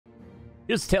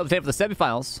Here's the tail of the tape for the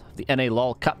semifinals of the NA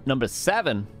LUL Cup number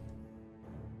 7.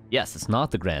 Yes, it's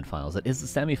not the grand finals. It is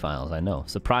the semifinals. I know.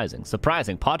 Surprising.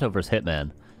 Surprising. PaTo versus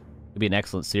Hitman. It'll be an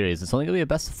excellent series. It's only going to be a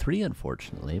best of 3,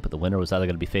 unfortunately. But the winner was either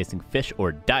going to be facing fish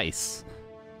or dice.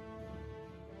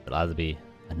 It'll either be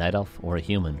a night elf or a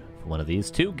human for one of these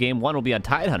two. Game 1 will be on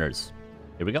Tide Hunters.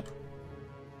 Here we go.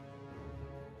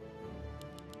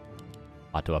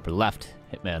 PaTo upper left.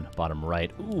 Hitman bottom right.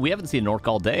 Ooh, we haven't seen an orc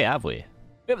all day, have we?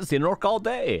 We haven't seen an orc all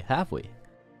day, have we?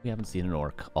 We haven't seen an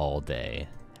orc all day,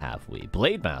 have we?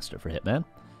 Blade Master for Hitman.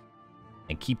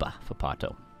 And Keepa for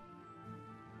PaTo.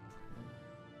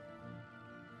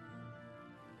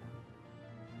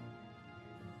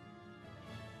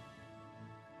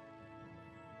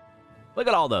 Look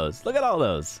at all those. Look at all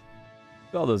those.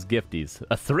 Look at all those gifties.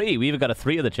 A 3. We even got a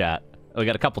 3 in the chat. Oh, we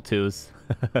got a couple 2s.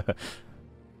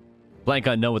 Blank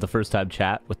unknown with the first time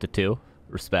chat with the 2.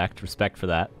 Respect. Respect for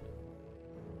that.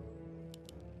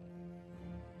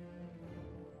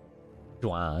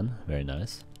 Juan. Very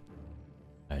nice.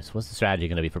 Alright, so what's the strategy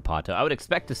going to be for PaTo? I would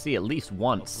expect to see at least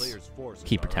once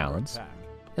Keeper Talons.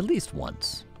 At least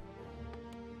once.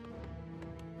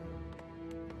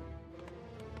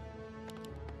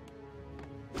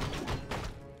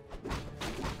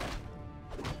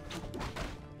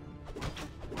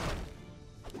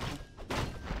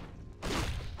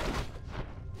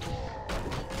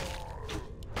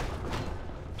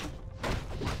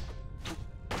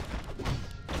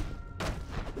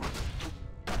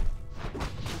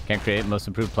 Can't create most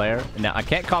improved player. Now, I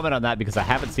can't comment on that because I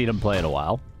haven't seen him play in a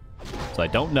while. So I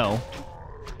don't know.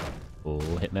 Oh,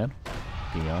 Hitman.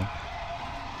 Beyond.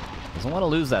 Doesn't want to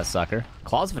lose that sucker.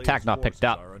 Claws of attack not picked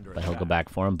up, but he'll go back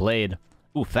for him. Blade.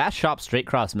 Ooh, fast shop straight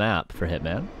cross map for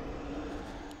Hitman.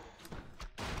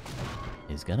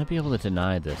 He's going to be able to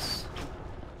deny this.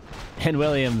 And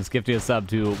Williams gifting a sub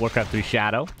to Warcraft 3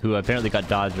 Shadow, who apparently got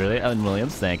dodged earlier. And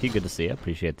Williams, thank you. Good to see you.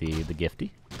 Appreciate the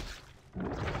gifty.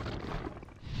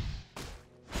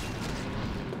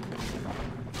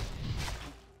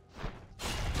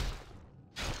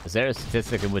 Is there a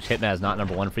statistic in which Hitman is not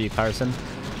number 1 for you, Carson?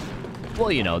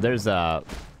 Well, you know, there's I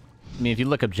mean, if you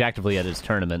look objectively at his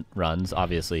tournament runs,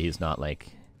 obviously he's not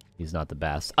the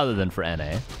best, other than for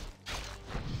NA.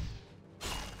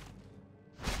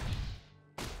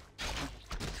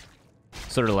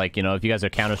 Sort of like, you know, if you guys are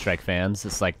Counter-Strike fans,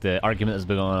 it's like the argument that's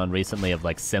been going on recently of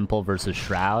like Simple versus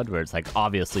Shroud, where it's like,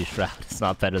 obviously Shroud is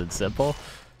not better than Simple.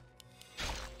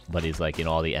 But he's like, you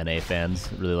know, all the NA fans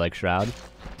really like Shroud.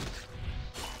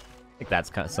 I think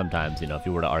that's kind of sometimes, you know, if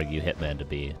you were to argue Hitman to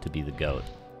be the GOAT,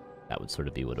 that would sort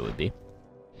of be what it would be.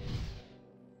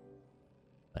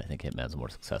 But I think Hitman's more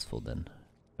successful than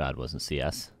God was in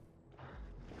CS.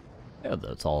 Yeah,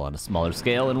 though it's all on a smaller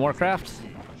scale in Warcraft.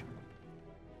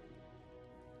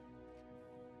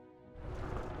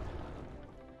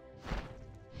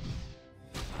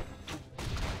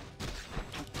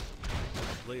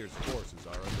 Players' forces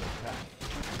are under attack.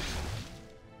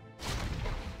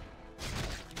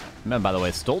 Man, by the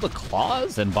way, stole the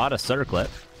claws and bought a circlet.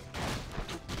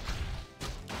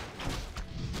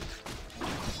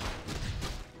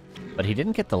 But he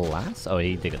didn't get the last. Oh,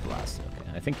 he did get the last.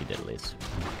 Okay, I think he did at least.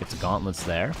 Gets the gauntlets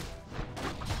there.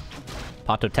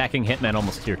 PaTo attacking Hitman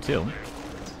almost here too.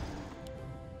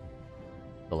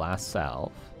 The last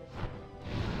salve.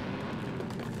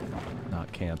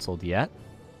 Not canceled yet.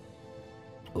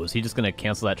 Oh, is he just going to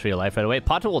cancel that tree of life right away?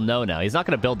 PaTo will know now. He's not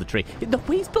going to build the tree. No,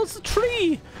 he builds the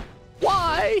tree!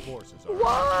 Why?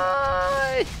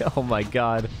 Why? Oh my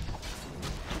god.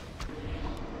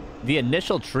 The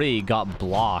initial tree got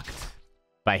blocked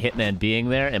by Hitman being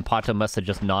there, and PaTo must have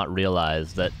just not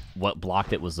realized that what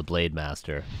blocked it was the Blade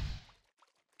Master.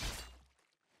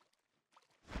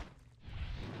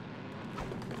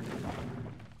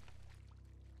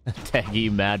 Tag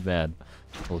you, madman.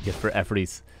 We'll get for every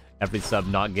sub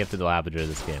not gifted the Lavager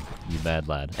this game. You mad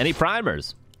lad. Any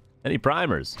primers? Any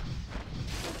primers?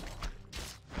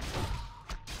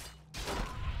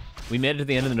 We made it to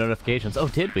the end of the notifications. Oh,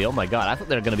 did we? Oh my god. I thought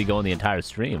they were going to be going the entire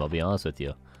stream, I'll be honest with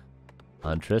you.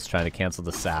 Huntress trying to cancel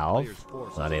the salve.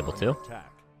 Not able to.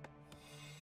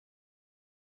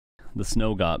 The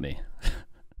snow got me.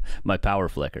 My power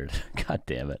flickered. God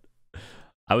damn it.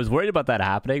 I was worried about that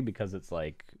happening because it's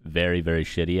like very, very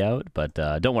shitty out, but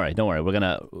don't worry, don't worry. We're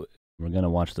gonna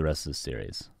watch the rest of this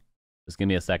series. Just give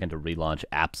me a second to relaunch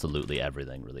absolutely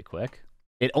everything really quick.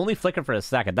 It only flickered for a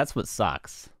second. That's what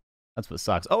sucks. That's what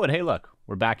sucks. Oh, and hey, look,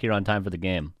 we're back here on time for the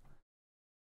game.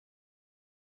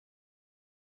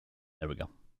 There we go.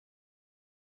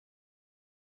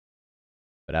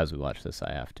 But as we watch this,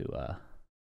 I have to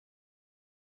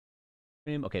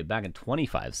stream. Okay, back in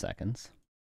 25 seconds.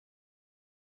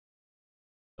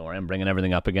 Don't worry, I'm bringing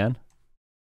everything up again.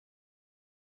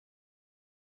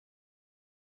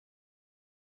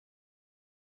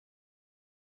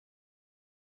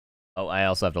 Oh, I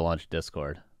also have to launch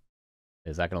Discord.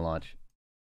 Is that gonna launch?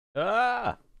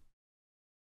 Ah!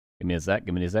 Give me a sec,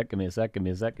 give me a sec, give me a sec, give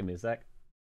me a sec, give me a sec.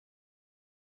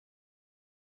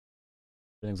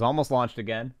 Everything's almost launched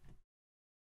again.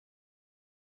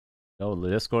 Oh,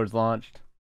 the Discord's launched.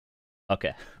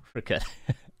 Okay, we're good.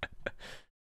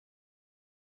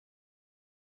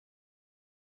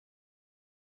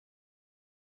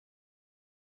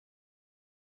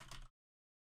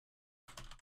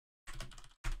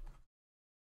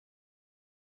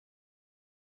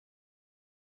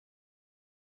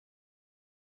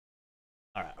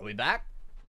 All right, are we back?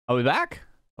 Are we back?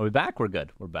 Are we back? We're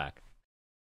good. We're back.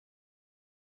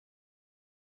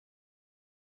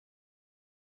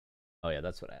 Oh yeah,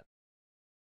 that's what I had.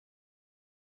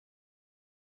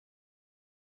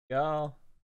 Go.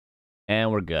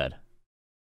 And we're good.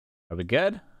 Are we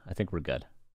good? I think we're good.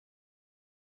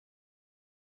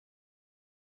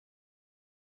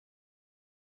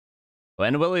 Well,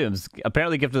 Ed Williams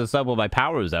apparently gifted a sub while my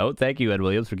power was out. Thank you, Ed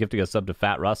Williams, for gifting a sub to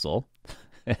Fat Russell.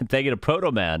 And thank you to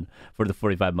Proto Man for the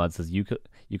 45 months as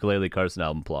Ukulele Carson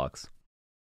album blocks.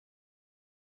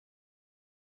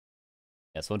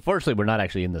 Yeah, so unfortunately we're not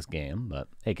actually in this game, but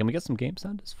hey, can we get some game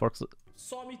sound? Is Forks...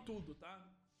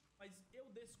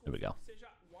 There we go.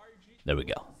 There we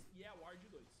go.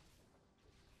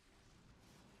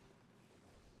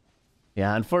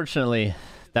 Yeah, unfortunately,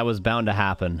 that was bound to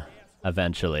happen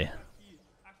eventually.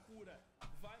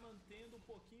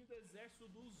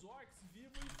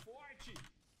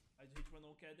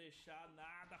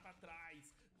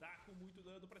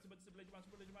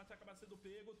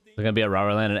 We're gonna be at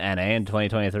Rowerland and NA in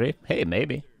 2023? Hey,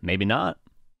 maybe. Maybe not.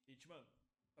 Hitman,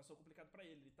 passou complicado pra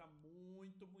ele. Ele tá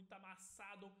muito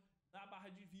amassado na barra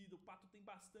de vida. O Pato tem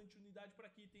bastante unidade por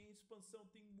aqui, tem expansão,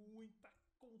 tem muita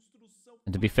construção.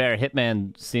 And to be fair,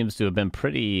 Hitman seems to have been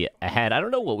pretty ahead. I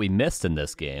don't know what we missed in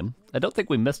this game. I don't think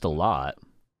we missed a lot.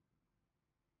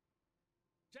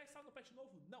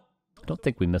 I don't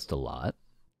think we missed a lot.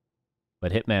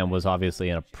 But Hitman was obviously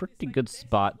in a pretty good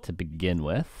spot to begin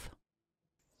with.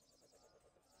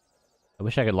 I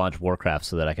wish I could launch Warcraft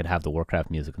so that I could have the Warcraft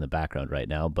music in the background right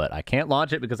now, but I can't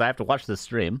launch it because I have to watch this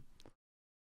stream.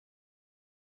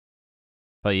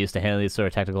 Probably used to handle these sort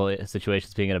of technical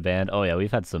situations being in a band. Oh yeah,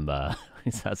 we've had some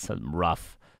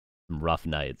rough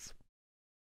nights.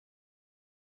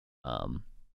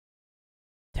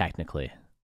 Technically.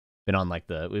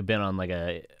 We've been on like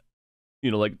a, you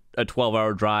know, like a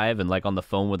 12-hour drive and like on the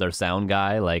phone with our sound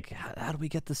guy, like how do we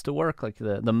get this to work? Like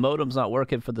the modem's not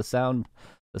working for the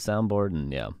soundboard,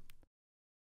 and yeah.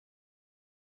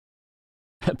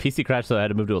 PC crashed, so I had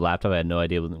to move to a laptop. I had no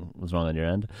idea what was wrong on your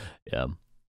end. Yeah.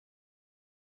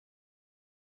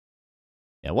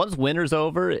 Yeah, once winter's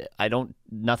over,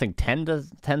 nothing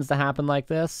tends to happen like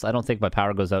this. I don't think my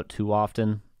power goes out too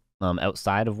often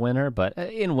outside of winter, but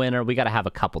in winter, we got to have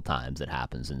a couple times it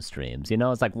happens in streams. You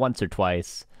know, it's like once or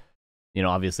twice. You know,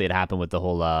 obviously it happened with the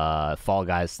whole Fall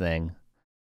Guys thing,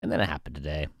 and then it happened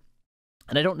today.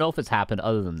 And I don't know if it's happened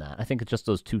other than that. I think it's just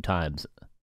those 2 times.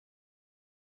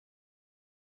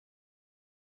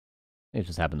 It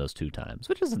just happened those 2 times,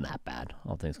 which isn't that bad,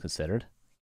 all things considered.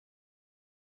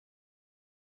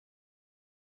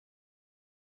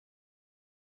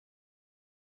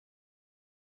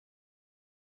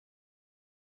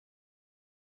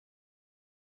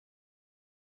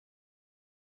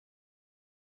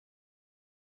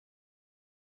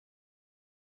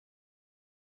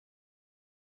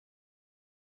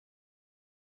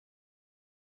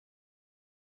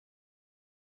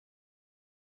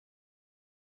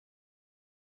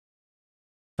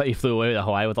 Thought you flew away to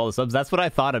Hawaii with all the subs. That's what I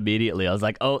thought immediately. I was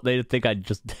like, oh, they think I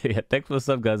just thanks for the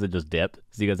sub, guys, and just dipped.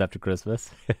 See you guys after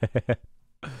Christmas.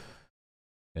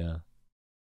 Yeah.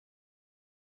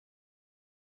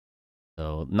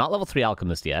 So not level 3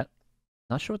 alchemist yet.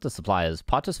 Not sure what the supply is.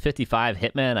 PaTo's 55.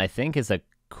 Hitman, I think, is a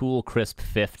cool crisp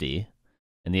 50.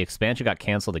 And the expansion got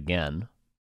canceled again.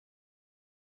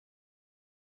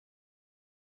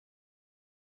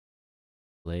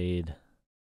 Blade.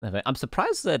 I'm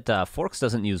surprised that Forks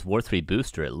doesn't use War 3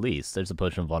 booster at least. There's a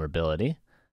potion of vulnerability.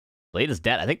 Blade is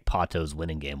dead. I think PaTo's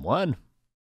winning game 1.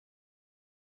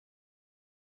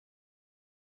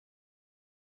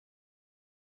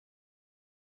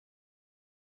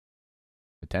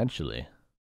 Potentially.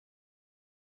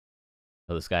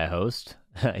 Oh, this guy a host?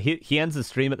 he ends the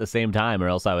stream at the same time, or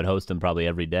else I would host him probably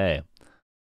every day.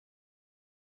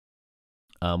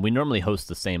 We normally host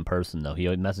the same person, though. He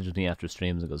messages me after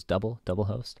streams and goes, double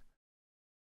host.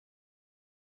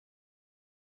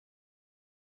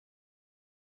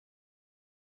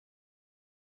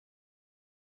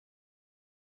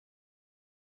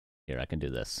 Here, I can do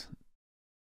this.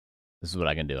 This is what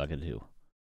I can do. I can do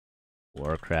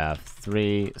Warcraft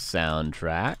 3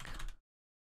 soundtrack.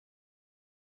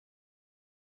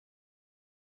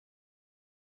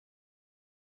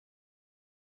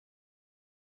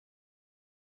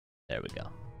 There we go.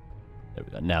 There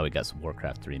we go. Now we got some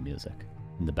Warcraft 3 music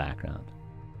in the background.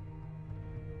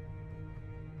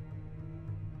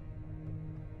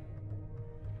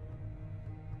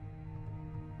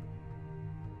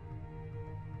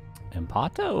 And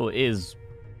PaTo is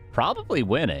probably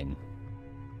winning.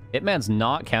 Hitman's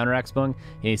not counter-expoing.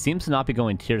 He seems to not be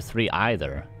going tier 3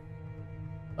 either.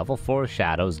 Level 4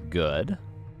 Shadow's good.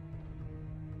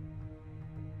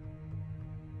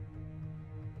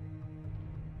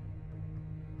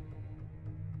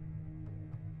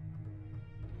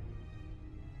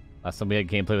 Last time we had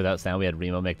gameplay without sound, we had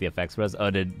Remo make the effects for us. Oh,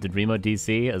 did Remo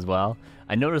DC as well?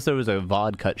 I noticed there was a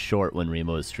VOD cut short when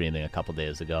Remo was streaming a couple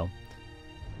days ago.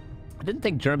 I didn't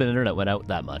think German internet went out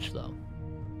that much, though.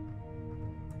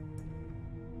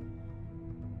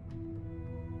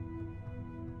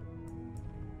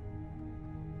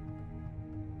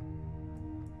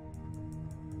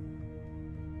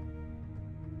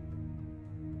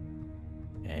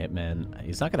 Yeah, Hitman,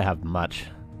 he's not going to have much.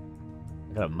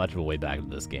 Not have much of a way back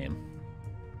into this game.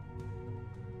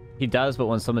 He does, but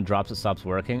when someone drops, it stops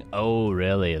working. Oh,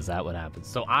 really? Is that what happens?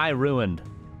 So I ruined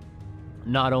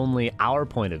not only our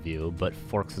point of view, but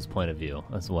Forks' point of view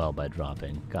as well by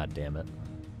dropping. God damn it.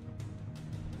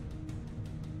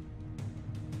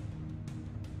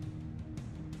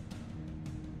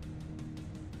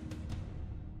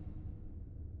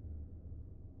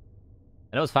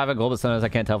 I know it's 5 at gold, but sometimes I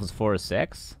can't tell if it's 4 or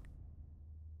 6.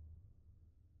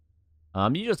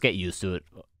 You just get used to it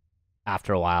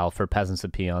after a while. For peasants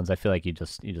and peons, I feel like you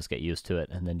just get used to it,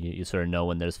 and then you sort of know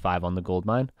when there's 5 on the gold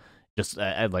mine. Just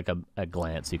at like a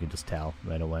glance, you can just tell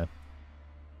right away.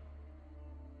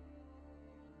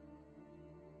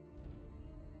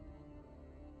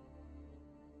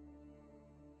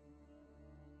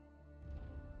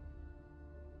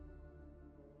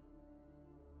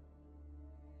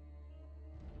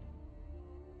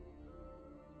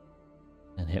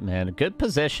 And Hitman, good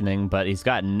positioning, but he's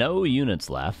got no units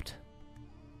left.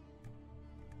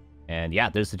 And yeah,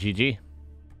 there's the GG.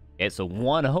 Okay, so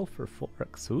 1-0 for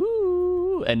Forks.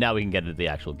 Woo! And now we can get into the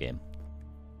actual game.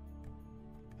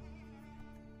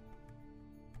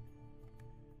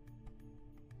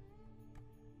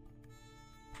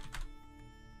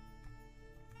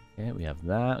 Okay, we have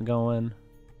that going.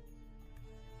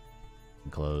 We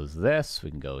can close this. We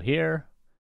can go here.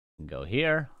 We can go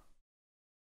here.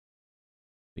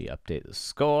 We update the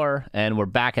score, and we're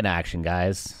back in action,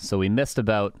 guys. So we missed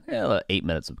about 8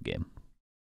 minutes of the game.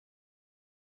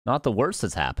 Not the worst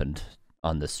that's happened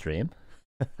on this stream.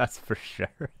 That's for sure.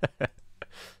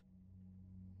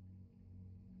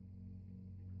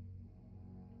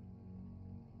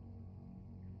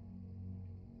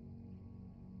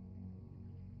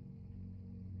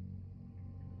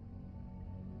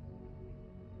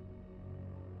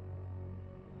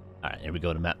 All right, here we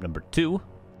go to map number 2.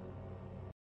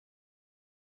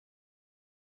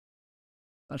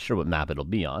 Not sure what map it'll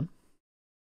be on.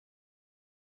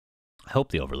 I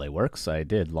hope the overlay works. I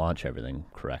did launch everything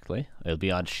correctly. It'll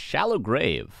be on Shallow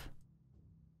Grave.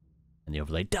 And the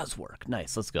overlay does work.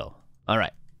 Nice, let's go. All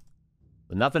right.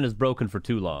 But nothing is broken for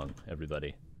too long,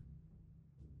 everybody.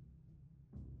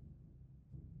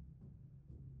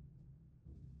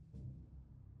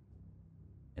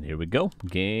 And here we go.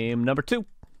 Game number 2.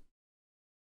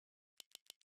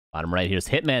 Bottom right, here's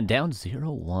Hitman down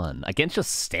 0-1. Against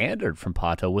just standard from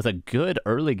PaTo with a good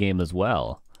early game as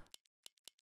well.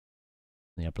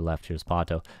 In the upper left, here's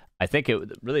PaTo. I think it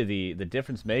really the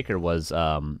difference maker was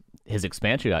his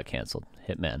expansion got canceled,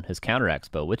 Hitman, his counter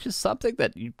expo, which is something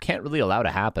that you can't really allow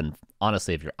to happen,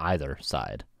 honestly, if you're either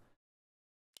side.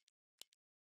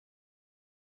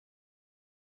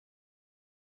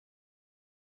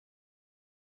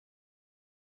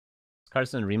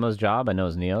 Carson and Remo's job, I know,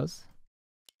 is Neo's.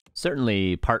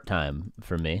 Certainly part-time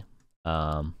for me.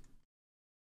 Remo,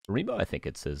 I think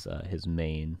it's his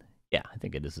main. Yeah, I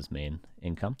think it is his main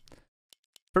income.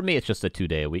 For me, it's just a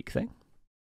 2-day-a-week thing.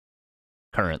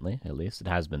 Currently, at least. It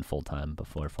has been full-time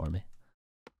before for me.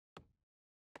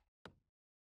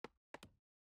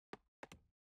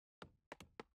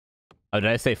 Oh, did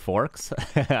I say Forks?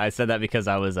 I said that because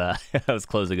I was I was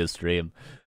closing a stream.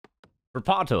 For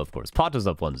PaTo, of course. PaTo's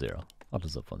up 1-0.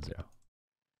 PaTo's up 1-0.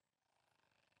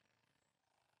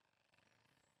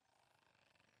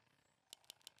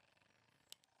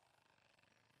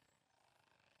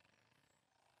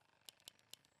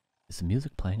 Is the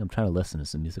music playing? I'm trying to listen.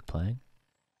 Is the music playing?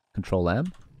 Control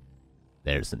M?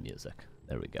 There's the music.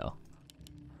 There we go.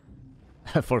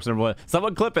 Forks number 1.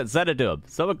 Someone clip it. Send it to him.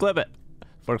 Someone clip it.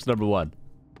 Forks number 1.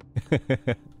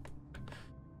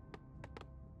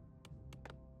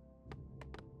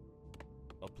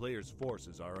 A player's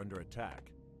forces are under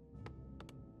attack.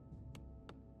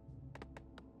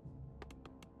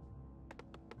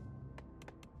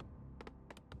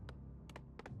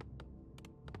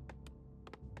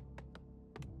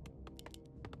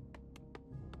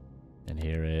 And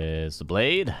here is the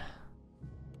blade.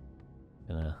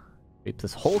 Gonna sweep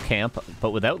this whole camp, but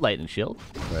without lightning shield.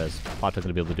 Whereas PaTo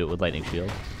gonna be able to do it with lightning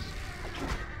shield.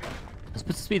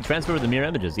 Speed transfer with the mirror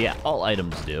images. Yeah, all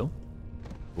items do.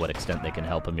 To what extent they can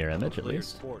help a mirror image, at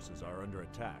least. Forces are under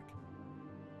attack.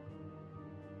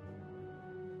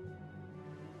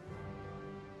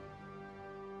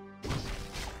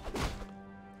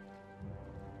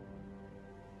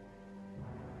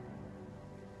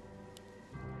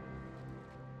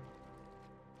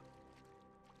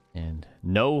 And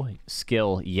no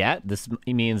skill yet. This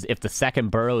means if the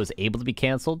second burrow is able to be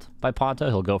cancelled by PaTo,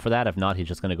 he'll go for that. If not, he's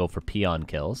just going to go for peon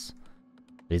kills.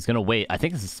 But he's going to wait. I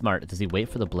think this is smart. Does he wait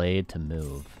for the blade to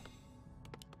move?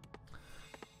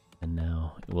 And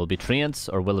now, it will be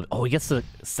Treants, or will it... Oh, he gets the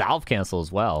salve cancel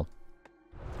as well.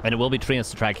 And it will be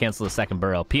Treants to try to cancel the second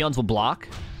burrow. Peons will block.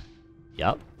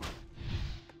 Yep.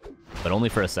 But only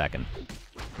for a second.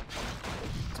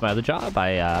 That's my other job. I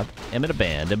am in a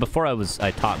band. And before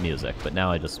I taught music, but now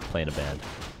I just play in a band.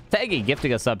 Teggy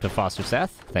gifting us up to Foster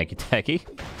Seth. Thank you, Teggy.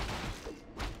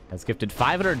 Has gifted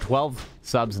 512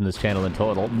 subs in this channel in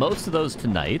total. Most of those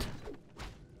tonight.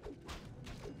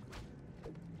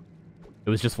 It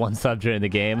was just one sub during the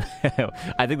game.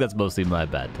 I think that's mostly my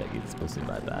bad, Teggy. It's mostly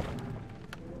my bad.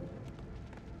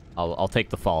 I'll take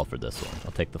the fall for this one.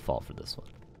 I'll take the fall for this one.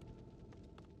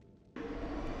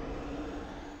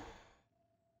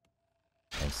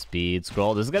 And speed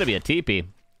scroll. This is going to be a TP.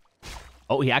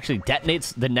 Oh, he actually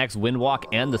detonates the next Windwalk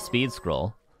and the speed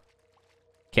scroll.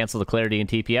 Cancel the clarity and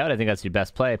TP out. I think that's your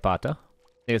best play, PaTo. I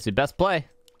think it's your best play.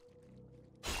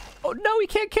 Oh, no, he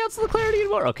can't cancel the clarity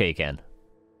anymore. Okay, he can.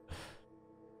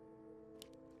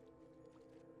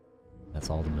 That's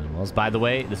all the moon walls. By the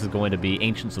way, this is going to be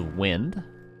Ancients of Wind.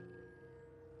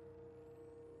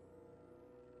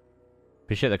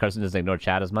 Appreciate that Carson doesn't ignore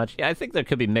chat as much. Yeah, I think there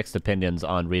could be mixed opinions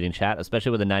on reading chat,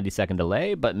 especially with a 90-second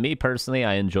delay. But me, personally,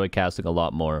 I enjoy casting a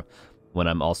lot more when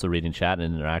I'm also reading chat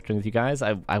and interacting with you guys.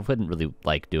 I wouldn't really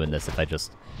like doing this if I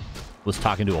just was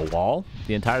talking to a wall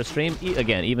the entire stream.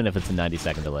 Again, even if it's a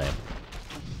 90-second delay.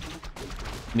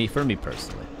 For me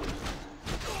personally.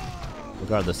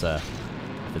 Regardless, if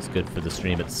it's good for the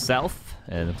stream itself,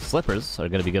 and slippers are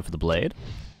going to be good for the blade.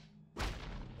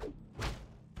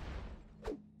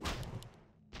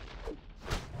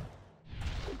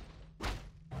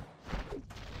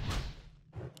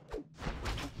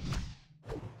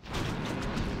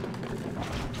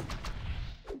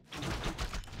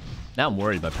 Now I'm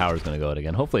worried my power's going to go out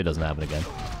again. Hopefully it doesn't happen again.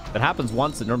 If it happens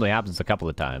once, it normally happens a couple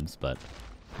of times, but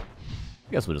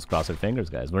I guess we'll just cross our fingers,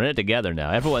 guys. We're in it together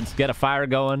now. Everyone's get a fire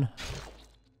going.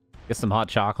 Get some hot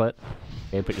chocolate.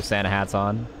 Okay, put your Santa hats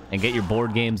on. And get your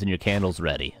board games and your candles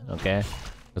ready, okay?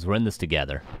 Because we're in this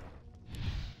together.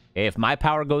 Okay, if my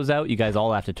power goes out, you guys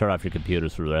all have to turn off your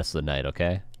computers for the rest of the night,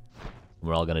 okay?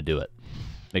 We're all going to do it.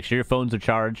 Make sure your phones are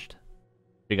charged.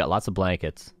 You got lots of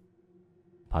blankets.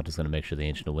 PaTo's going to make sure the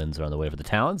Ancient of Winds are on the way for the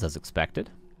Talons, as expected.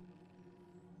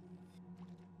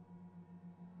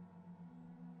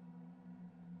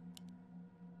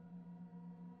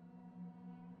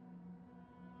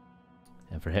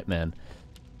 And for Hitman,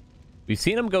 we've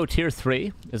seen him go tier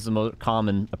 3, is the most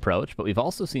common approach, but we've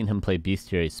also seen him play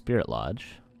Bestiary Spirit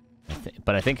Lodge.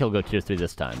 But I think he'll go tier 3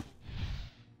 this time.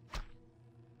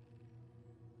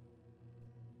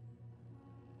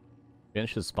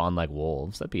 Should spawn like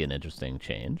wolves. That'd be an interesting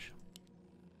change.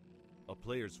 A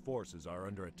player's forces are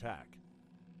under attack.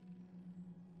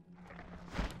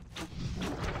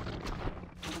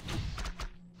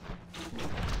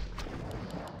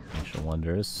 Ancient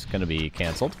Wonders gonna be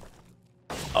canceled.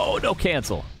 Oh, no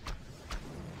cancel.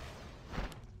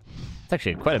 It's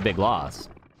actually quite a big loss.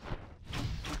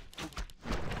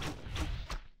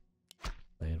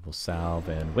 Blade will salve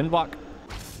and Windwalk.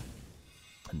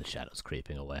 And the shadow's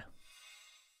creeping away.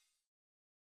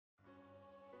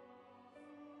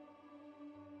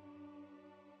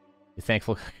 You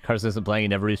thankful Carson isn't playing? He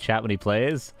never reads chat when he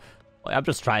plays? Well, I'm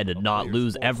just trying to not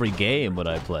lose every game when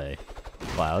I play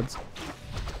Clouds.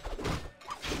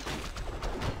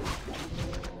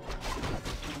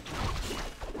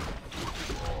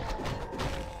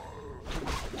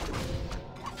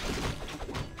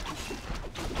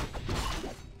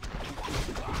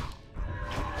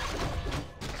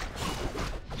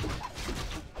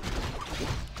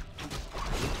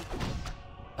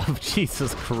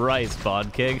 Jesus Christ,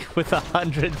 Bond King, with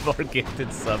 100 more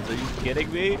gifted subs. Are you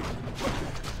kidding me?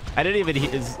 I didn't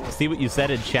even see what you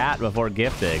said in chat before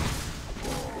gifting.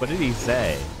 What did he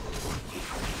say?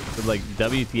 Said, like,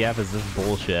 WTF is this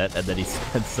bullshit, and then he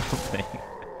said something.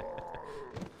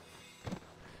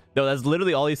 No, that's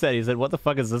literally all he said. He said, what the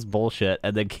fuck is this bullshit?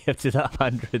 And then gifted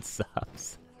 100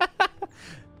 subs.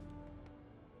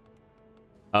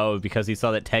 Oh, because he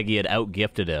saw that Teggy had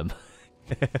out-gifted him.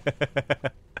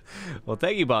 Well,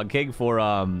 thank you, Bond King, for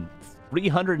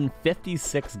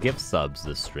 356 gift subs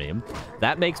this stream.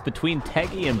 That makes between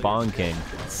Teggy and Bond King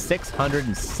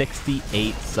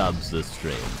 668 subs this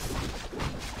stream.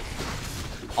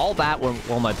 All that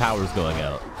while my power's going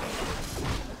out.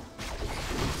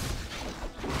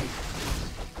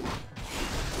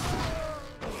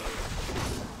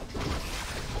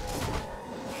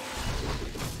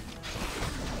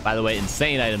 By the way,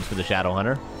 insane items for the Shadow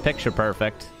Hunter. Picture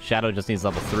perfect. Shadow just needs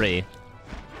level 3.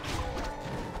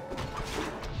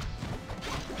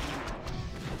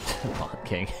 Bond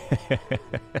King.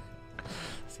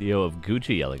 CEO of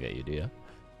Gucci yelling at you, do you?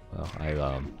 Well,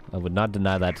 I would not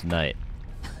deny that tonight.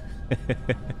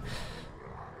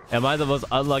 Am I the most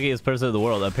unluckiest person in the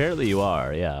world? Apparently you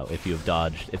are, yeah, if you've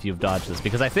dodged this.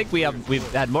 Because I think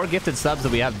we've had more gifted subs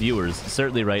than we have viewers,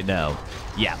 certainly right now.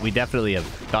 Yeah, we definitely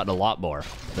have gotten a lot more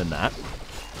than that.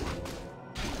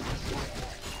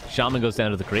 Shaman goes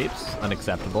down to the creeps,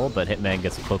 unacceptable, but Hitman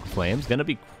gets a Cloak of Flames. Gonna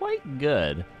be quite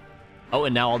good. Oh,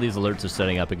 and now all these alerts are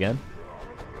setting up again.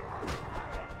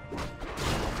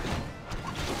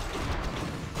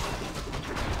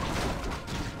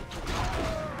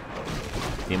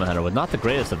 Demon Hunter with not the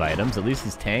greatest of items, at least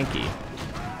he's tanky.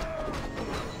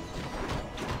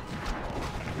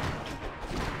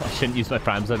 I shouldn't use my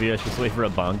Prime Sub here, I should just wait for a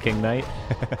Bond King night.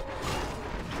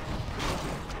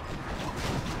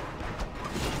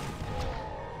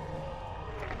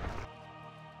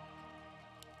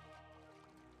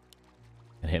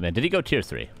 And Hitman, did he go tier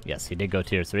 3? Yes, he did go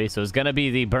tier 3, so it's gonna be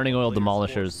the Burning Oil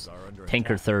Demolishers,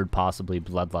 Tinker 3rd, possibly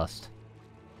Bloodlust.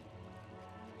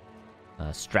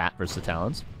 Strat versus the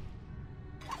Talons.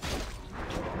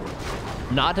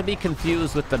 Not to be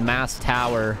confused with the Mass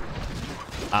Tower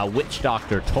Witch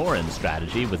Doctor Tauren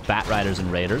strategy with Bat Riders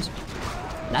and Raiders.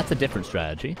 That's a different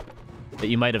strategy that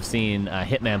you might have seen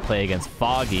Hitman play against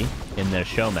Foggy in their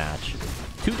show match.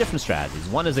 Two different strategies.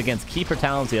 One is against Keeper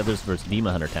Talons, the other is versus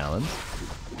Demon Hunter Talons.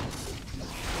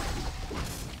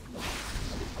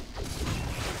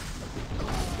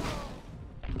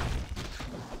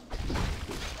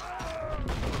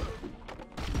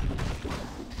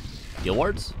 Heal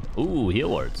wards? Ooh, heal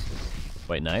wards.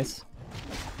 Quite nice.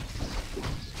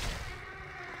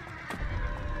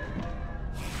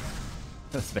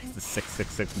 This makes the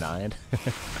 6669.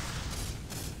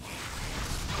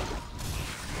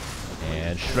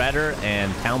 And Shredder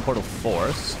and Town Portal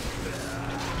Force.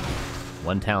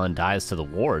 One Talon dies to the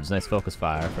wards. Nice focus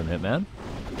fire from Hitman.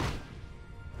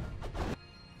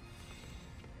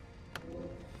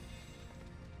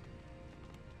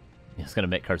 It's gonna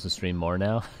make Carson stream more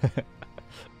now. I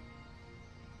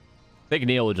think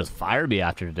Neil will just fire me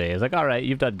after today. He's like, alright,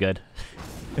 you've done good.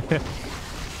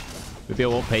 Maybe I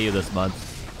won't pay you this month.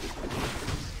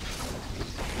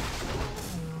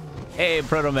 Hey,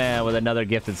 Proto Man with another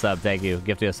gifted sub. Thank you.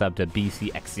 Gifting a sub to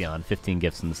BC Exion. 15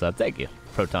 gifts in the sub. Thank you.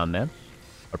 Proton Man.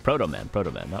 Or Proto Man.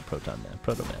 Proto Man, not Proton Man.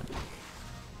 Proto Man.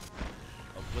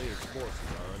 A player's forces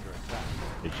are under attack.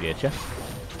 Appreciate you.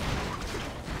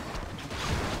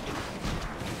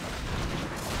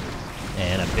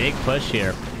 And a big push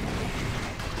here.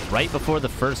 Right before the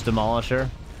first Demolisher.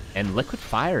 And Liquid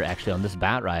Fire, actually, on this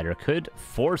Bat Rider could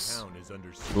force,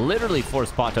 literally force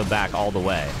PaTo back all the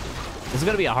way. This is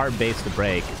going to be a hard base to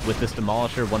break with this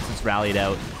Demolisher once it's rallied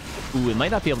out. Ooh, it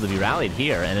might not be able to be rallied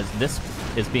here, and this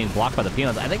is being blocked by the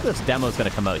peons. I think this demo is going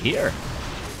to come out here.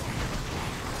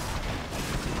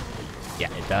 Yeah,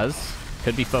 it does.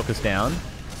 Could be focused down.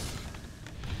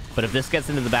 But if this gets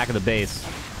into the back of the base,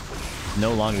 it's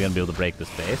no longer going to be able to break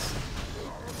this base.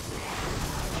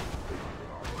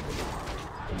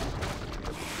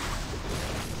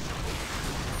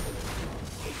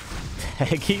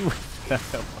 Teggy with...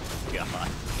 Oh, God.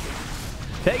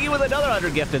 Teggy with another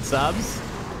 100 gifted subs.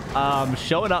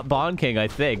 Showing up Bond King, I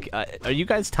think. Are you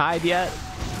guys tied yet?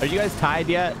 Are you guys tied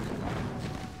yet?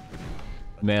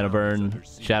 Mana burn.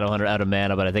 Shadow Hunter out of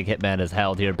mana, but I think Hitman is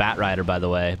held here. Bat Rider, by the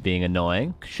way, being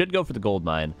annoying. Should go for the gold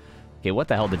mine. Okay, what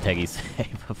the hell did Teggy say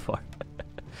before?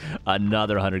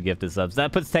 Another 100 gifted subs.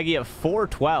 That puts Teggy at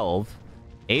 412.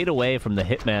 8 away from the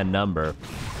Hitman number.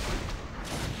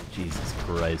 Jesus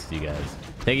Christ, you guys.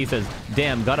 Peggy says,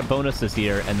 damn, got a bonus this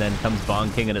year, and then comes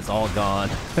Bong King and it's all gone.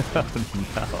 Oh,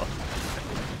 no.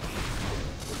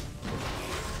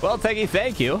 Well, Peggy,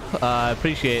 thank you.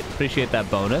 Appreciate that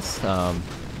bonus.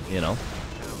 You know,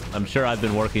 I'm sure I've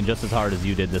been working just as hard as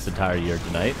you did this entire year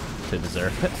tonight to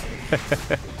deserve it.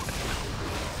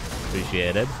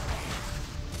 Appreciate it.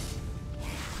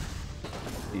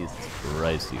 Jesus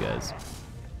Christ, you guys.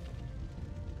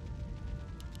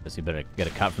 Guess you better get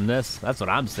a cut from this. That's what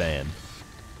I'm saying.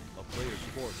 A player's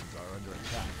forces are under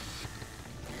attack.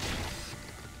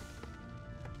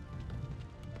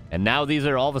 And now these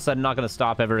are all of a sudden not going to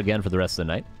stop ever again for the rest of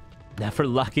the night. Now, for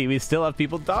lucky, we still have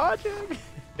people dodging.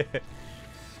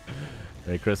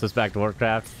 Merry Christmas back to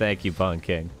Warcraft. Thank you, Pong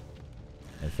King.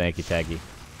 And thank you, Taggy.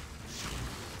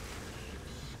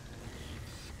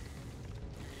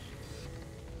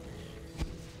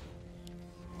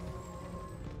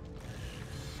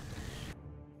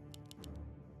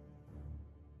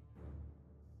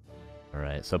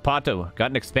 Alright, so PaTo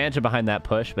got an expansion behind that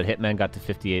push, but Hitman got to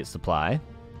 58 supply.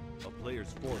 A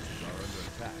player's forces are under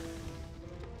attack.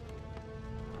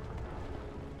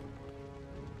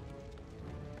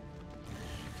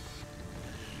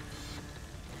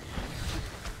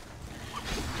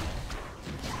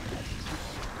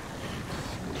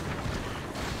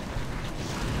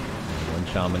 One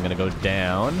Shaman gonna go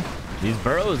down. These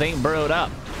burrows ain't burrowed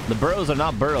up. The burrows are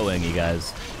not burrowing, you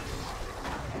guys.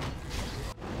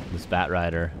 This Bat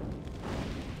Rider.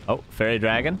 Oh, Fairy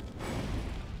Dragon.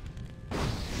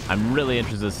 I'm really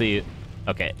interested to see.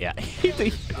 Okay, yeah.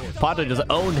 PaTo just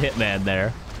owned Hitman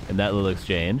there in that little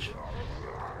exchange.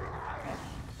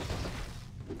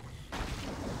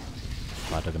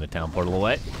 PaTo gonna town portal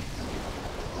away.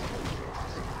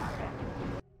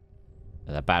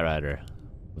 And that Bat Rider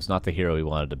was not the hero he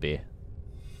wanted to be.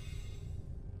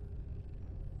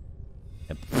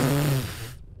 Yep.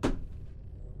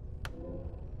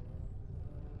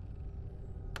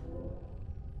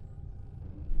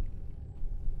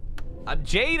 I'm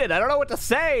jaded. I don't know what to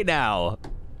say now.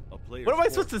 What am I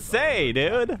supposed to say,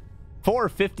 dude?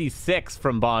 456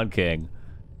 from Bond King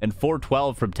and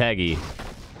 412 from Teggy.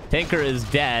 Tinker is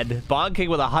dead. Bond King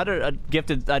with 100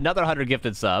 gifted, another 100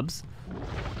 gifted subs.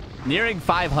 Nearing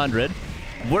 500.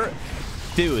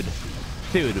 Dude,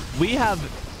 we have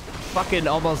fucking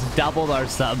almost doubled our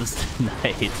subs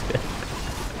tonight.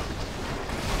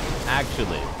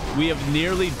 Actually, we have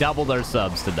nearly doubled our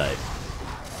subs tonight.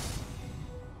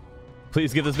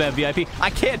 Please give this man VIP. I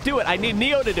can't do it. I need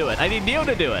Neo to do it. I need Neo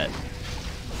to do it.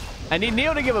 I need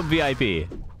Neo to give him VIP.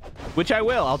 Which I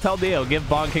will. I'll tell Neo. Give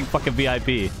Bond King fucking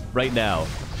VIP right now.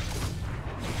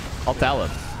 I'll tell him.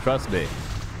 Trust me.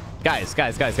 Guys.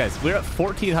 We're at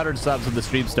 1,400 subs when the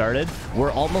stream started.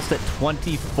 We're almost at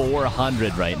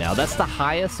 2,400 right now. That's the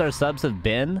highest our subs have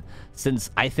been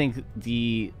since, I think,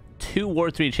 the 2 War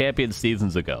 3 Champions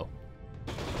seasons ago.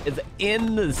 It's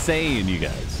insane, you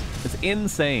guys. It's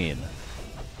insane.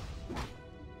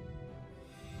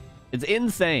 It's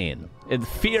insane. It's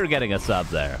fear getting a sub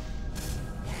there.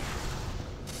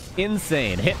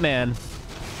 Insane. Hitman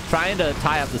trying to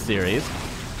tie up the series.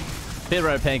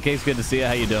 Favorite Pancakes, good to see you.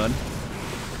 How you doing?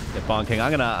 Yeah, Bond King,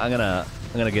 I'm gonna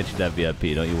get you that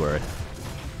VIP. Don't you worry.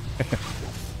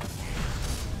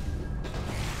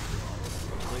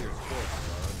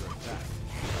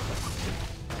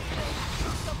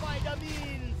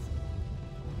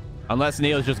 Unless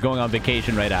Neo's just going on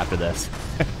vacation right after this.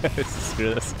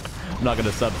 Screw this. I'm not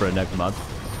gonna sub for it next month.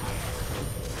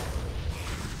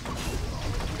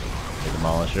 The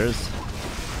Demolishers.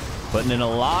 Putting in a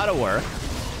lot of work.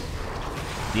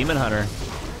 Demon Hunter.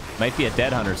 Might be a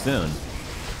dead hunter soon.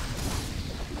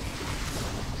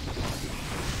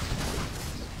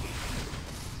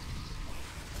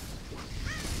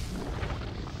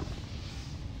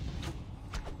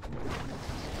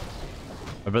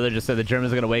 My brother just said the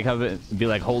Germans are going to wake up and be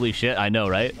like, holy shit, I know,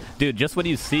 right? Dude, just when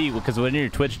you see, because when you're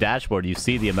your Twitch dashboard, you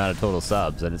see the amount of total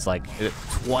subs, and it's like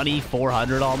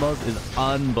 2,400 almost is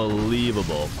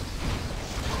unbelievable.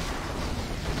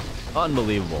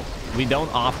 Unbelievable. We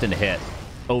don't often hit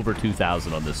over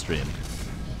 2,000 on this stream.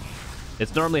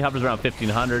 It's normally hovers around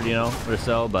 1,500, you know, or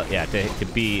so, but yeah, to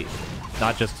be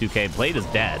not just 2K. Blade is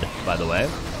dead, by the way.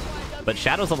 But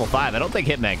Shadow's level 5, I don't think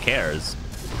Hitman cares.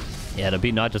 Yeah, to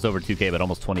be not just over 2K, but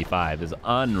almost 25 is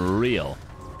unreal.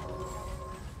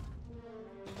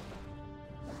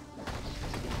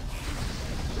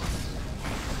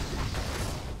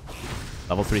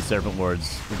 Level 3 Serpent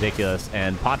Wards, ridiculous.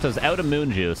 And PaTo's out of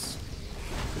Moon Juice.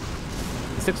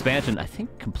 This expansion, I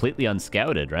think, completely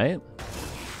unscouted, right?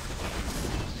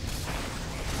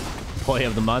 Employee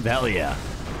of the month? Hell yeah.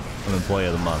 I'm Employee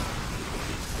of the month.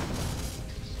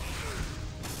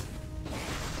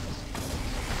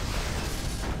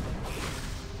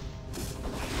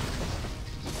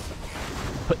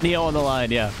 Put Neo on the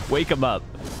line, yeah. Wake him up.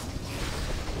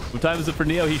 What time is it for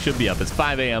Neo? He should be up. It's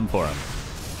 5 a.m. for him.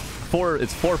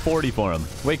 It's 4:40 for him.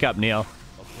 Wake up, Neo.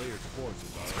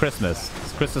 It's Christmas.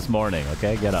 It's Christmas morning,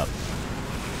 okay? Get up.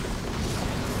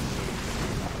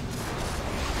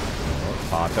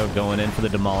 PaTo going in for the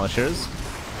demolishers.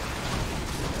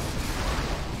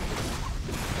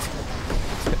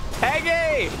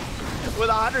 Peggy! With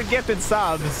 100 gifted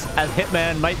subs, as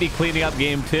Hitman might be cleaning up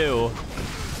game 2.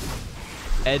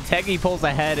 And Teggy pulls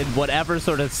ahead in whatever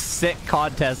sort of sick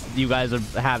contest you guys are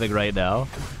having right now.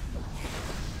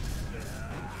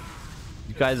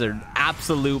 You guys are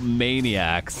absolute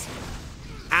maniacs.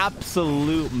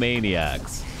 Absolute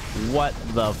maniacs. What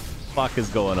the fuck is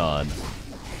going on?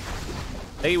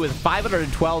 Teggy with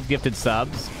 512 gifted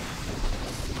subs.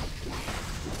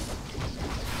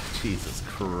 Jesus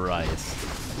Christ.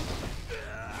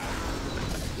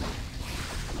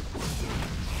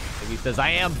 He says, I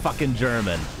am fucking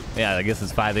German. Yeah, I guess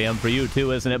it's 5 a.m. for you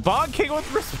too, isn't it? Bog King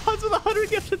with response with 100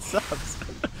 gifted subs.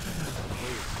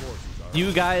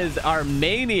 You guys are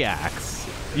maniacs.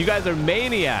 You guys are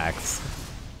maniacs.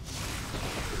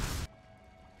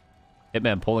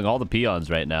 Hitman pulling all the peons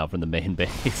right now from the main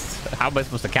base. How am I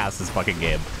supposed to cast this fucking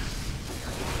game?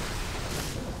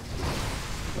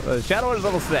 Shadow is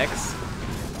level 6.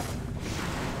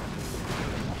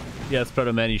 Yes,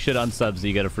 Proto Man, you should unsub so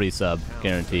you get a free sub.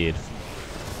 Guaranteed.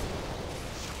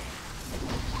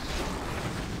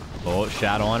 Oh,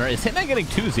 Shadow Hunter. Is Hitman getting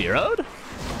 2-0'd?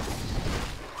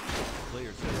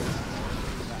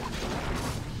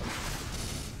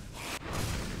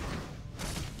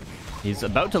 He's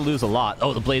about to lose a lot.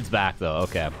 Oh, the blade's back, though.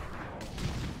 Okay.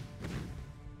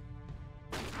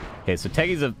 Okay, so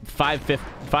Teggy's at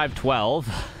 512.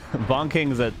 Bon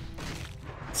King's at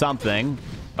something.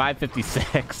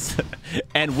 556.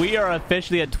 And we are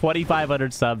officially at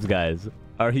 2,500 subs, guys.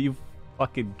 Are you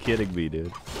fucking kidding me,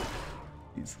 dude?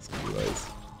 Jesus Christ.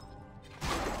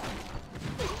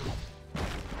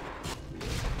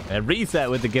 And Reset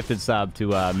with the gifted sub to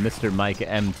Mr. Mike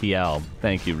MTL.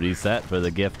 Thank you, Reset, for the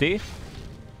gifty.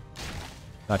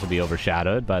 Not to be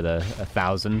overshadowed by the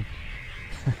 1,000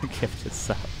 gifted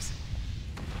subs.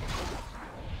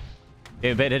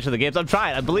 Hey, pay attention to the games. I'm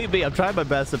trying. Believe me, I'm trying my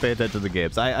best to pay attention to the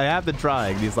games. I have been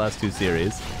trying these last 2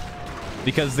 series.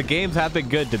 Because the games have been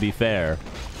good, to be fair.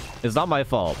 It's not my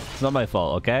fault. It's not my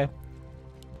fault, okay?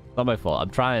 It's not my fault. I'm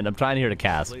trying here to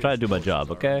cast. I'm trying to do my job,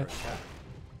 okay?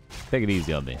 Take it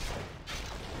easy on me.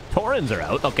 Taurens are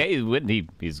out. Okay,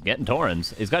 he's getting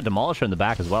Taurens. He's got Demolisher in the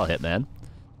back as well, Hitman.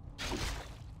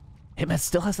 Hitman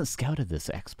still hasn't scouted this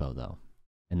expo, though.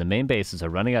 And the main bases are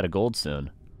running out of gold soon.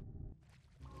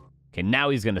 Okay, now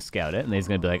he's going to scout it, and he's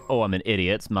going to be like, oh, I'm an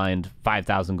idiot. It's mined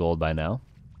 5,000 gold by now.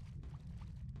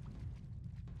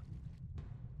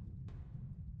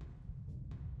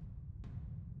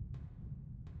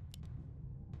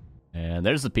 And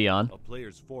there's the peon. A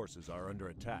player's forces are under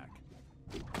attack.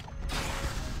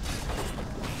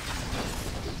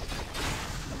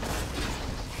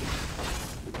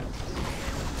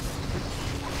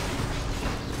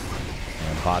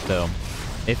 And PaTo.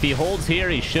 If he holds here,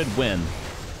 he should win.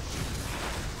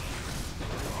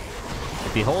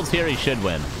 If he holds here, he should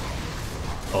win.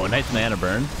 Oh, nice mana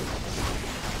burn.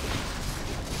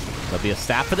 There'll be a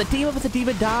staff for the demon, but the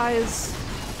demon dies.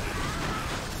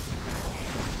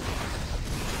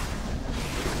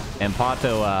 And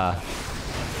PaTo,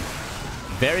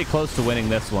 very close to winning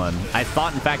this one. I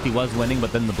thought, in fact, he was winning,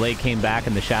 but then the blade came back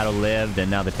and the shadow lived,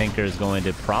 and now the Tinker is going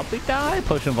to probably die.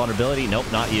 Potion of vulnerability. Nope,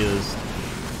 not used.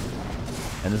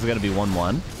 And this is going to be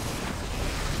 1-1.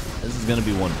 This is going to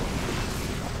be 1-1.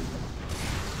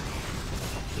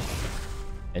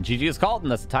 And GG is called,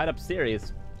 and that's a tied-up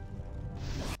series.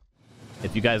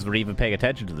 If you guys were even paying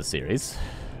attention to the series.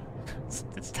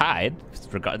 It's tied.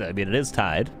 I mean, it is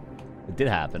tied. It did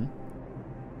happen.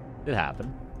 It did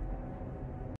happen.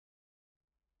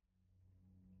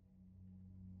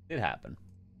 It did happen.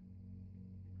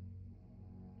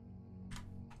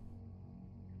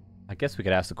 I guess we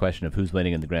could ask the question of who's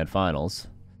winning in the grand finals.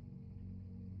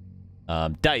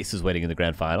 Dice is waiting in the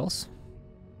grand finals.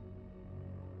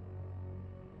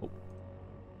 Oh.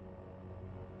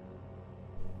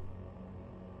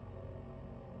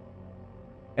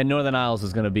 And Northern Isles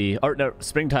is going to be, or no,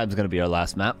 Springtime is going to be our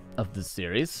last map of this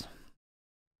series.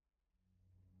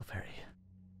 Very.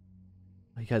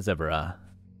 You guys ever,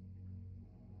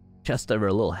 chest ever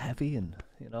a little heavy and,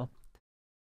 you know?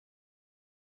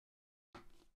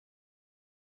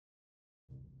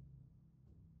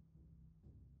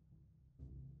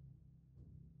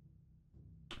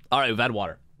 All right, we've had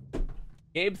water.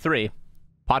 Game 3,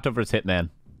 PaTo vs Hitman.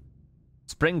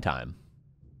 Springtime.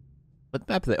 What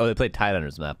map? Oh, they played Tied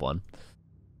Unders map 1.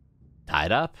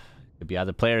 Tied up. Could be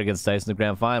either player against Dice in the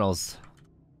grand finals.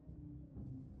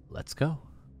 Let's go.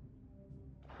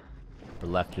 For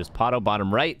left, here's PaTo.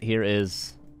 Bottom right, here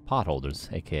is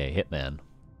Potholders, aka Hitman.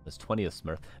 This 20th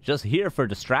Smurf. Just here for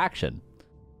distraction.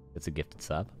 It's a gifted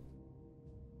sub.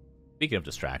 Speaking of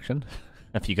distraction,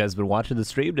 have you guys been watching the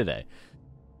stream today?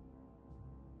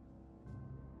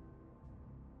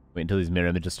 Wait until these mirror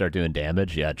images start doing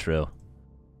damage? Yeah, true.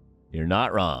 You're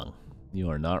not wrong. You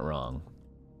are not wrong.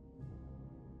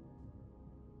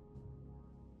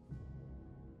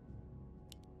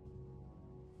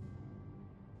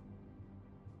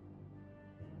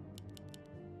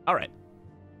 All right.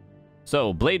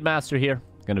 So, Blade Master here.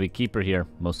 Going to be Keeper here,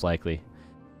 most likely.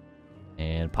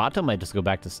 And PaTo might just go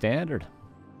back to Standard.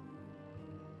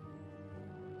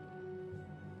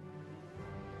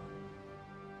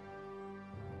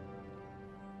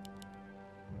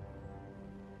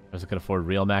 I was gonna afford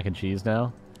real mac and cheese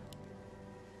now.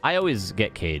 I always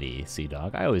get KD,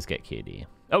 Sea-Dog. I always get KD.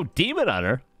 Oh, Demon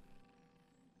Hunter!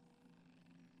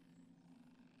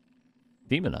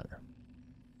 Demon Hunter.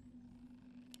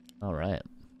 Alright.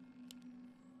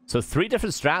 So 3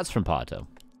 different strats from PaTo.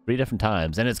 3 different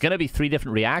times. And it's gonna be 3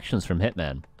 different reactions from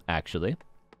Hitman, actually.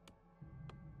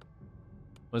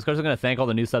 Of course, I'm going to thank all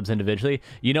the new subs individually.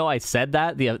 You know, I said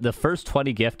that. The first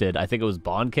 20 gifted, I think it was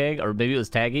Bond King, or maybe it was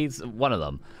Taggies, one of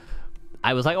them.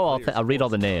 I was like, oh, I'll read all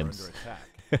the names.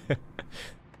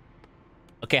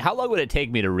 Okay, how long would it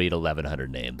take me to read 1,100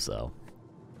 names, though?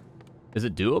 Is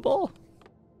it doable?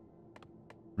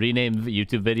 Rename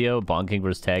YouTube video, Bond King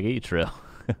versus Taggy? True.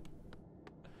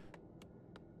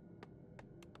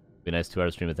 Be a nice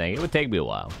 2-hour stream of thank you. It would take me a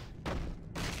while.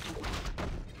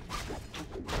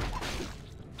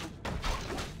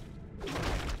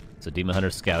 So Demon Hunter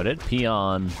scouted.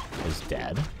 Peon is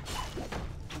dead.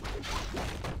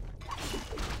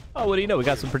 Oh, what do you know? We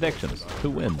got some predictions.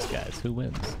 Who wins, guys? Who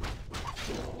wins?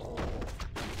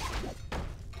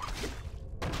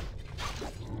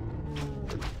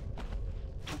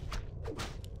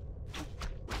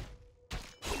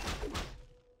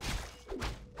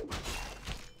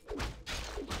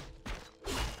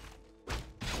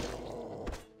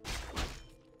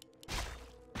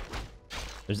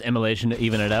 There's immolation to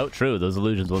even it out. True, those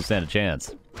illusions won't stand a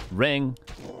chance. Ring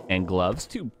and gloves.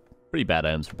 2 pretty bad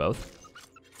items for both.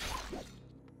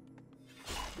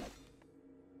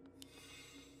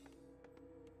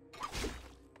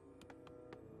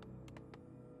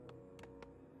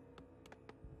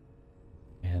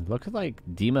 And looks like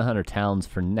Demon Hunter Towns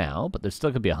for now, but there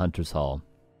still could be a Hunter's Hall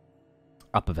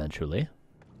up eventually.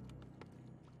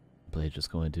 Blade just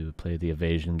going to play the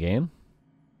evasion game.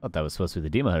 Thought that was supposed to be the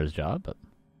Demon Hunter's job, but...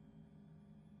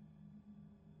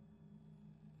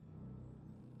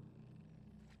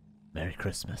 Merry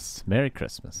Christmas. Merry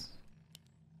Christmas.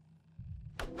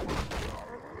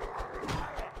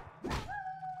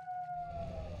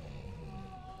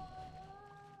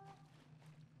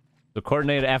 The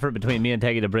coordinated effort between me and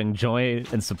Teggy to bring joy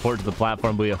and support to the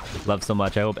platform we love so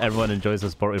much. I hope everyone enjoys the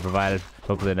support we provided,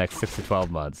 hopefully the next 6 to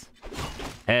 12 months.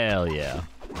 Hell yeah.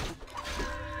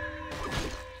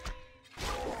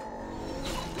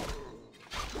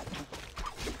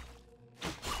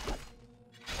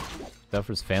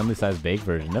 Duffer's family-sized bake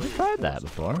version. Never tried that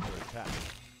before.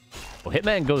 Well,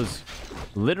 Hitman goes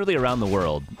literally around the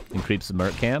world and creeps the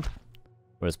merc camp,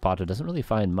 whereas PaTo doesn't really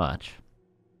find much.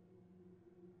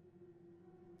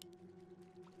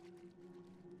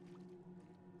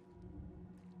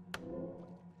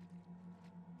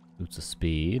 Boots of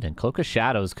Speed. And Cloak of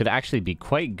Shadows could actually be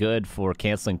quite good for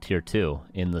canceling Tier 2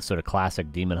 in the sort of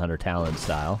classic Demon Hunter Talon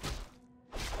style.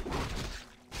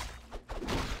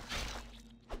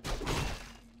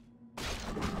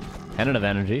 Tenet of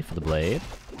Energy for the Blade.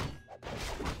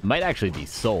 Might actually be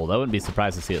sold. I wouldn't be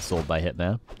surprised to see it sold by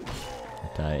Hitman.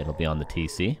 But it'll be on the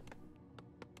TC.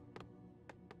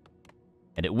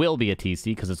 And it will be a TC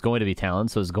because it's going to be Talon,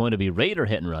 so it's going to be Raider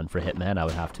hit and run for Hitman, I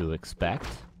would have to expect.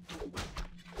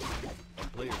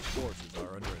 Players' forces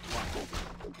are under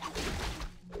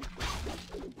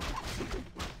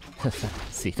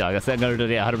attack. Sea-Dog, I said I'm going to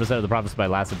do 100% of the profits of my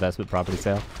last investment property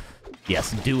sale.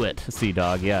 Yes, do it,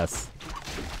 Sea-Dog, yes.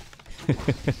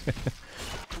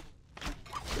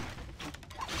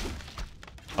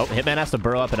 Oh, Hitman has to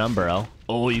burrow up and unburrow.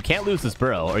 Oh, you can't lose this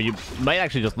burrow, or you might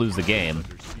actually just lose the game.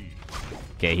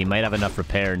 Okay, he might have enough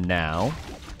repair now.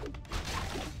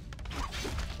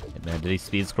 Hitman, did he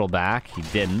speed scroll back? He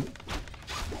didn't.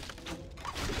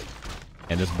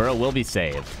 And this burrow will be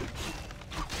saved.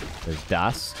 There's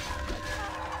dust.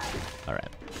 Alright.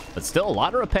 But still a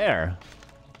lot of repair.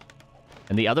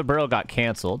 And the other burrow got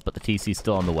canceled, but the TC's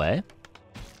still on the way.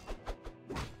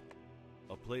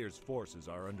 player's forces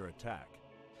are under attack.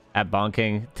 At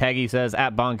Bonking. Taggy says,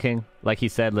 at Bonking. Like he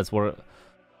said, let's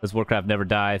Warcraft never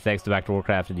die. Thanks to Back to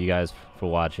Warcraft and you guys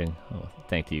for watching. Oh,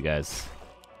 thank you guys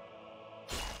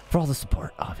for all the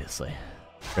support, obviously.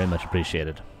 Very much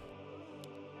appreciated.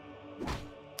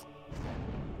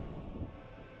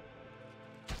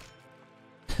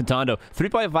 Dondo,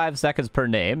 3.5 seconds per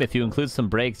name. If you include some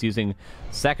breaks using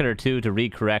second or two to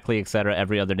read correctly, etc.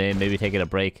 Every other name, maybe taking a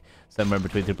break somewhere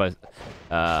between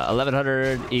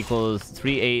 1100 equals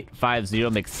 3850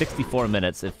 makes 64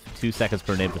 minutes if 2 seconds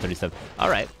per name for 37.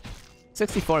 All right,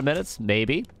 64 minutes,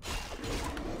 maybe.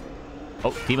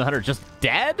 Oh, Team 100 just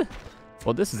dead?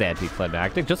 Well, this is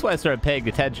anticlimactic. Just when I started paying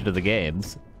attention to the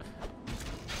games.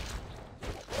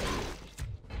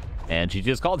 And she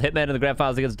just called Hitman in the grand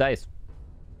finals against DICE.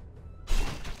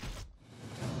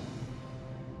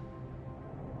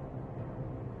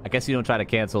 I guess you don't try to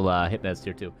cancel Hitman's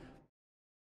tier 2.